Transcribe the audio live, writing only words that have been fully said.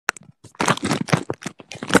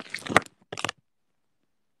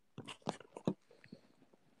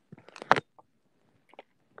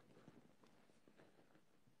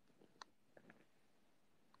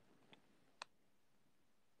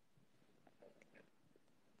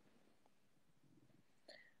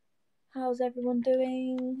How's everyone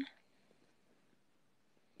doing?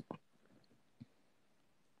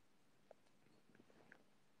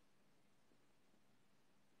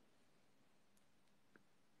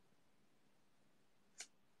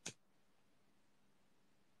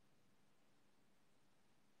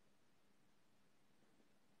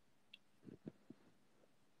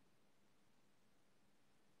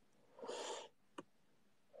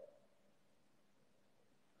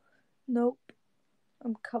 Nope.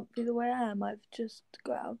 I'm comfy the way I am. I've just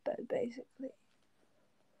got out of bed, basically.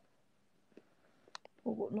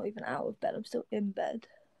 Or not even out of bed, I'm still in bed.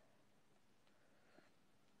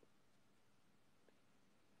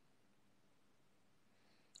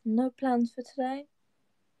 No plans for today?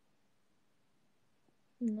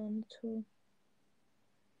 None at all.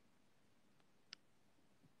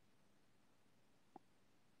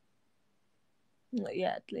 Not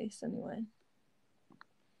yet, at least, anyway.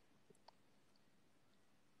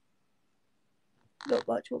 Not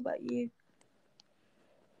much. What about you?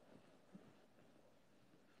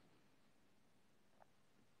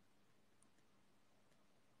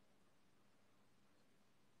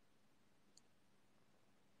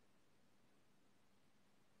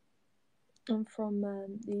 I'm from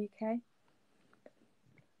the UK.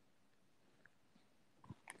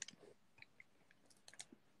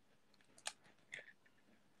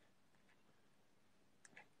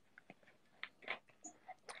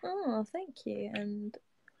 Oh, thank you. And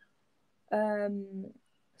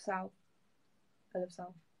South. I live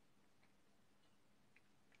South.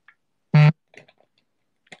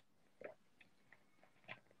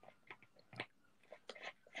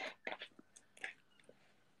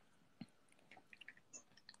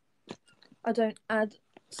 I don't add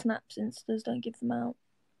snaps, instas, don't give them out.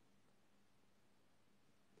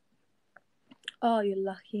 Oh, you're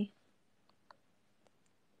lucky.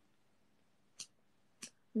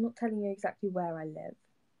 I'm not telling you exactly where I live.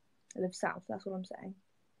 I live south, that's what I'm saying.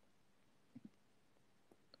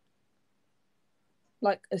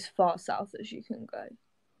 Like, as far south as you can go.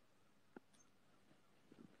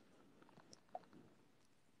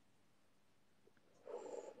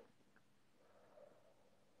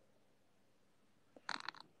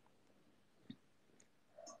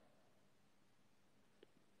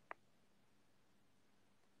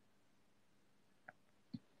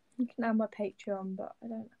 You can add my Patreon, but I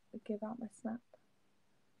don't give out my snap.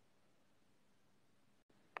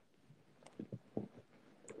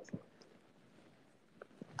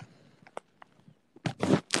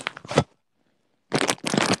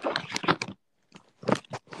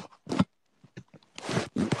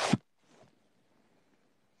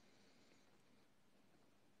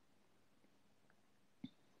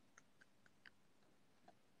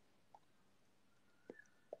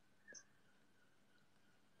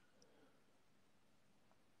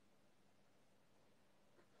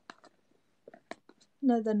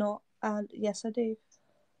 No, they're not. And yes, I do.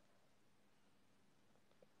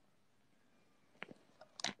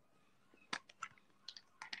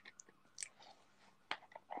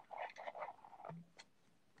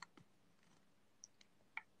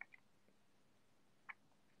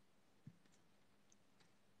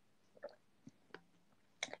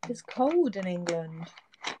 It's cold in England.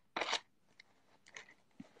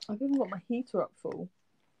 I've even got my heater up full.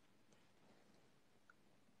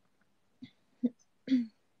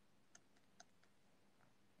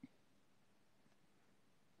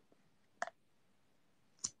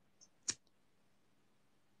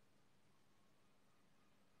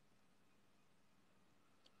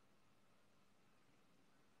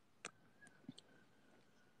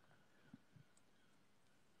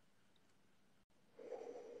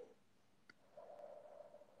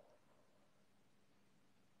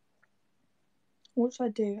 What should I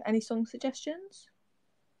do? Any song suggestions?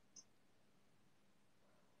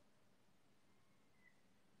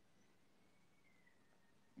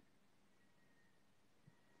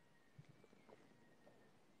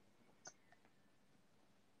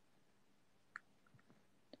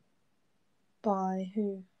 By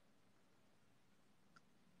who?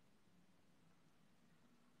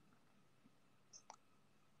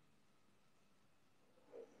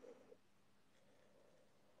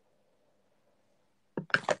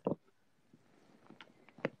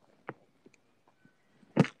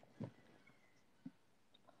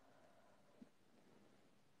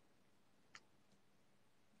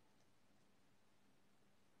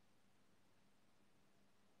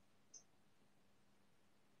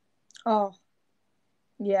 Oh,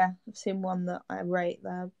 yeah, I've seen one that I rate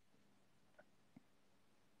there.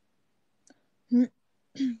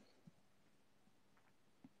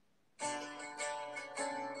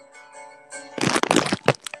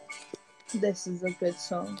 This is a good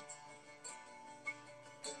song.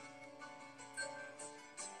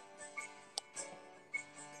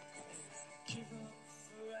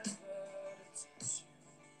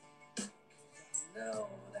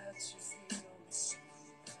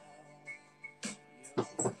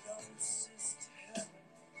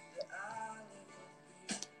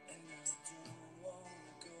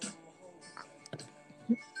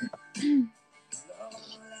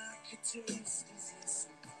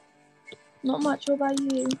 Not much. What about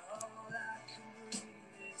you?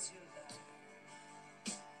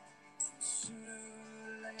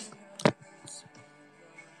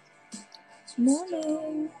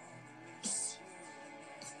 Morning.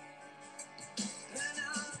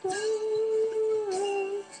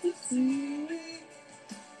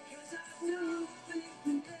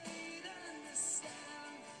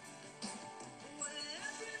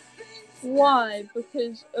 Why?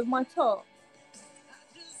 Because of my top?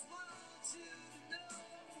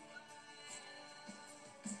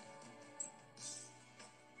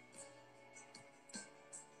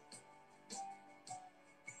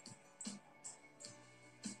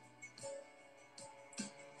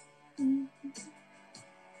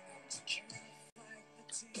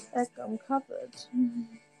 I'm covered.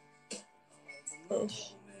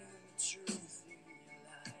 Ish.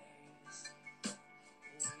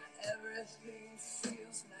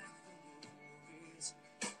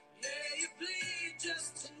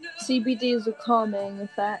 CBD is a calming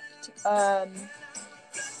effect.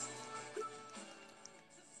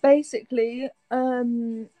 Basically,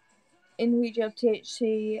 in weed you have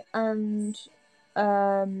THC and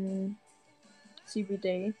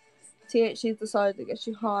CBD. THC is the side that gets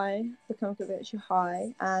you high, the chemical that gets you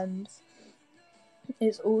high, and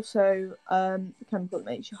it's also the chemical that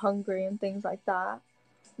makes you hungry and things like that.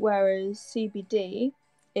 Whereas CBD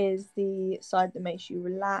is the side that makes you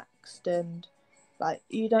relaxed and like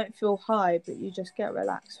you don't feel high, but you just get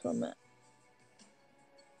relaxed from it.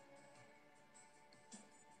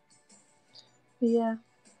 But yeah.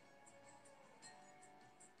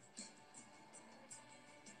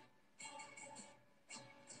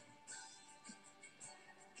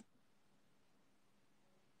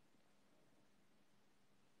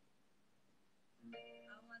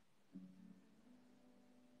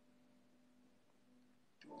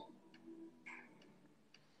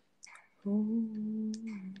 Hold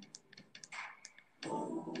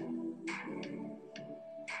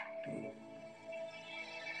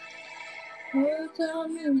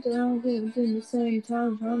down and down, in the same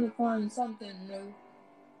time, trying to find something new.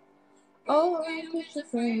 Oh, I push the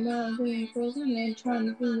frame out, being frozen and trying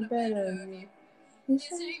to feel better of you.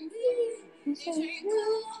 This ain't me, this ain't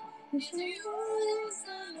you, this ain't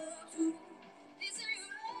you.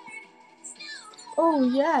 Oh,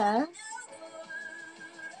 yeah.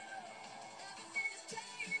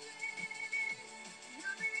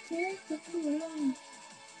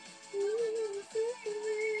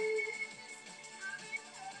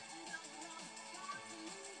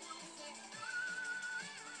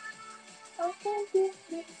 I can't do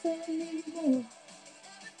this anymore.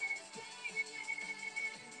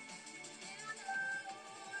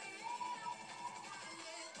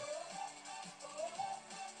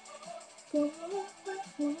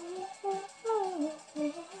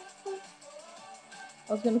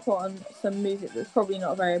 I was going to put on some music that's probably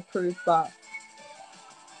not very approved, but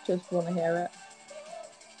just want to hear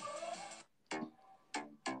it.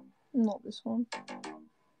 Not this one.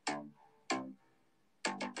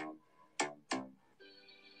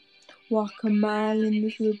 Walk a mile in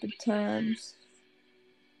the Louboutins.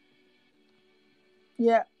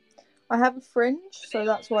 Yeah, I have a fringe, so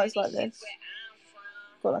that's why it's like this.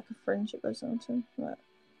 Got like a fringe that goes onto. Right.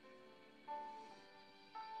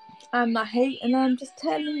 I'm not hating, I'm just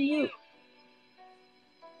telling you.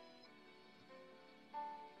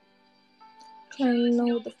 Trying to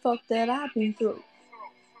know what the fuck that I've been through.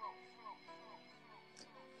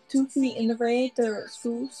 2 feet in the red dirt,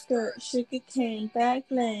 school skirt, sugar cane, back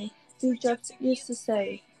lane. 2 jobs used to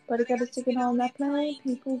say, but I got a ticket on that plane.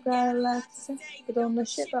 People got a lot to say, but on the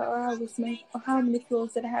shit that I was made. Or how many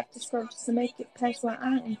floors did I have to scrub just to make it past where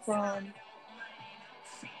I am from?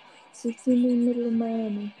 16 in the middle of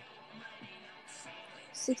Miami.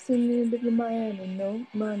 16 in the middle of Miami, no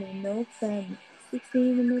money, no family. 16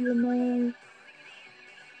 in the middle of Miami.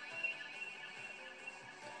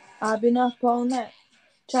 I've been up all night,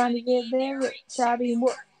 trying to get there rich. I've been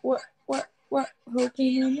work,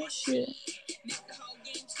 hoping on this shit.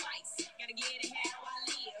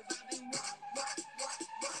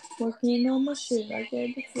 Working on my shit, I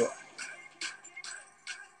get this work.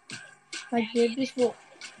 I get this work.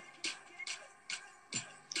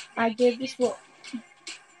 I gave this what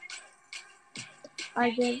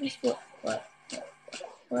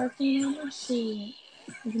working on my shit.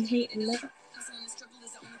 You can hate love.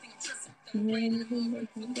 Dreams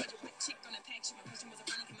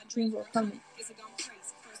will come.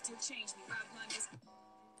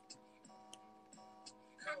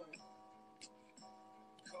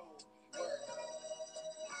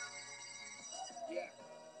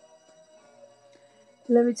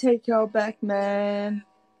 Let me take y'all back, man.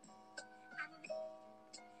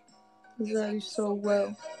 Deserve you so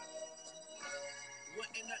well.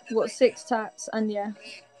 What 6 tats and yeah.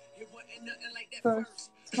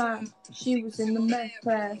 First time she was in the math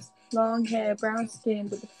class. Long hair, brown skin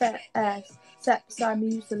with a fat ass. Sat beside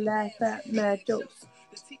me, used to laugh at mad jokes.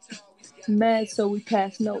 Mad, so we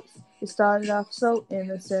passed notes. It started off so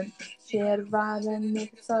innocent. She had a vibe and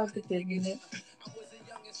never started giving it.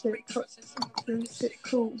 Shit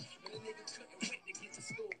cool.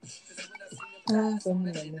 Hands on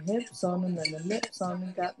them and the hips on them and the lips on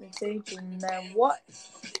them got me thinking, man, what?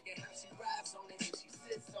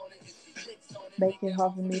 Make it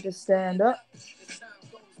hard for me to stand up.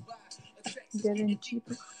 Getting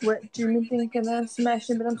cheaper. Wet dreaming, thinking I'm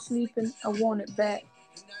smashing, but I'm sleeping. I want it back.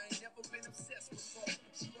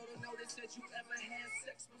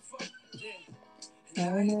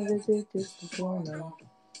 I never did this before, no.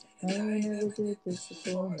 I never did this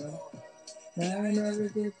before, no. I never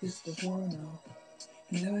did this before, no.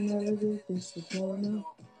 I never did this before, no.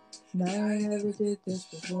 I never did this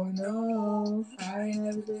before, no. I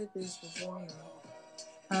never did this before, no.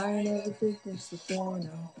 I never did this before,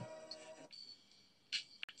 no.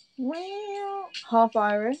 Well, half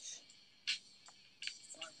Irish.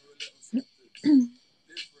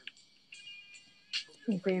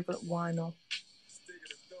 Your favourite wino.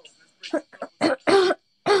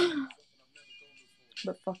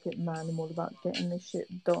 But fuck it, man, I'm all about getting this shit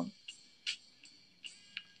done.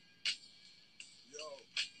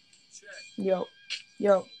 Yo,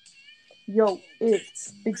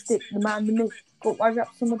 it's Big Stick, the man, the myth. Got why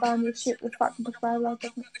raps on the band with shit, the fact of the fire, like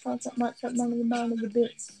that sounds that much like man of the man of the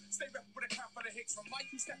bits.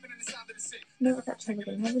 Never catch him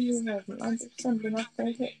again, haven't you heard? Lines of assembling after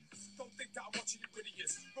a hit.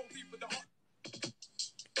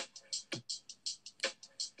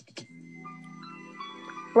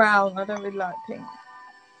 Brown, I don't really like pink.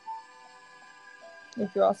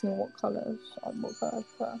 If you're asking what colours, what colour I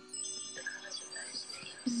prefer.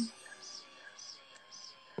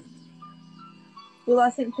 Well, I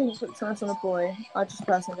think pink looks nice on a boy. I just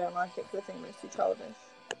personally don't like it because I think it's too childish.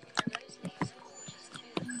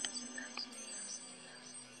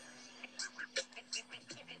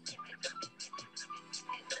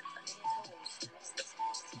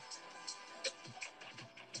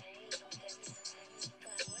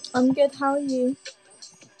 I'm good, how are you?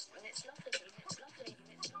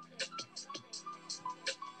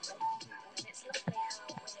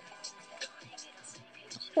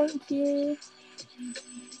 Thank you.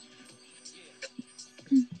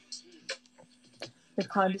 The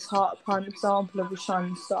kindest heart, a prime example of a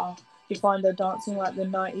shining star. You find her dancing like the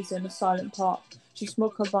 90s in a silent park. She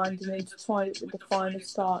smoke her bind and intertwine it with the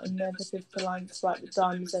finest art and never fifth the line despite the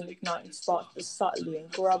diamonds and igniting sparks, but subtly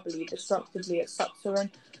and grubbily, destructively it sucks her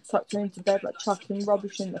in, tucks her into bed like chucking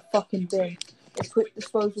rubbish in the fucking bin. It's quick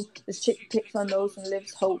disposal, this chick picks her nose and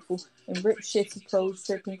lives hopeful. In ripped shitty clothes,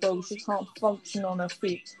 tripping goals, she can't function on her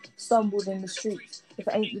feet. Stumbled in the streets. If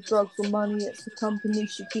it ain't the drugs or money, it's the company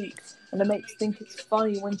she keeps. And it makes think it's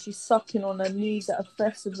funny when she's sucking on her knees at a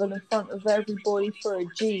festival in front of everybody for a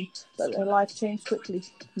G. But her life changed quickly.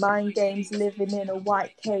 Mind games, living in a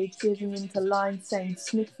white cage, giving into lines saying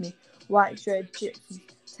sniff me. White dread gypsies,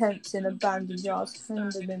 tents in abandoned yards,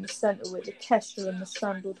 handled in the centre with the kestrel and the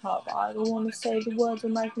strangled heart. But I don't want to say the words or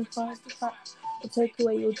magnify the fact, or take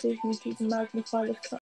away your dignity to magnify the fact.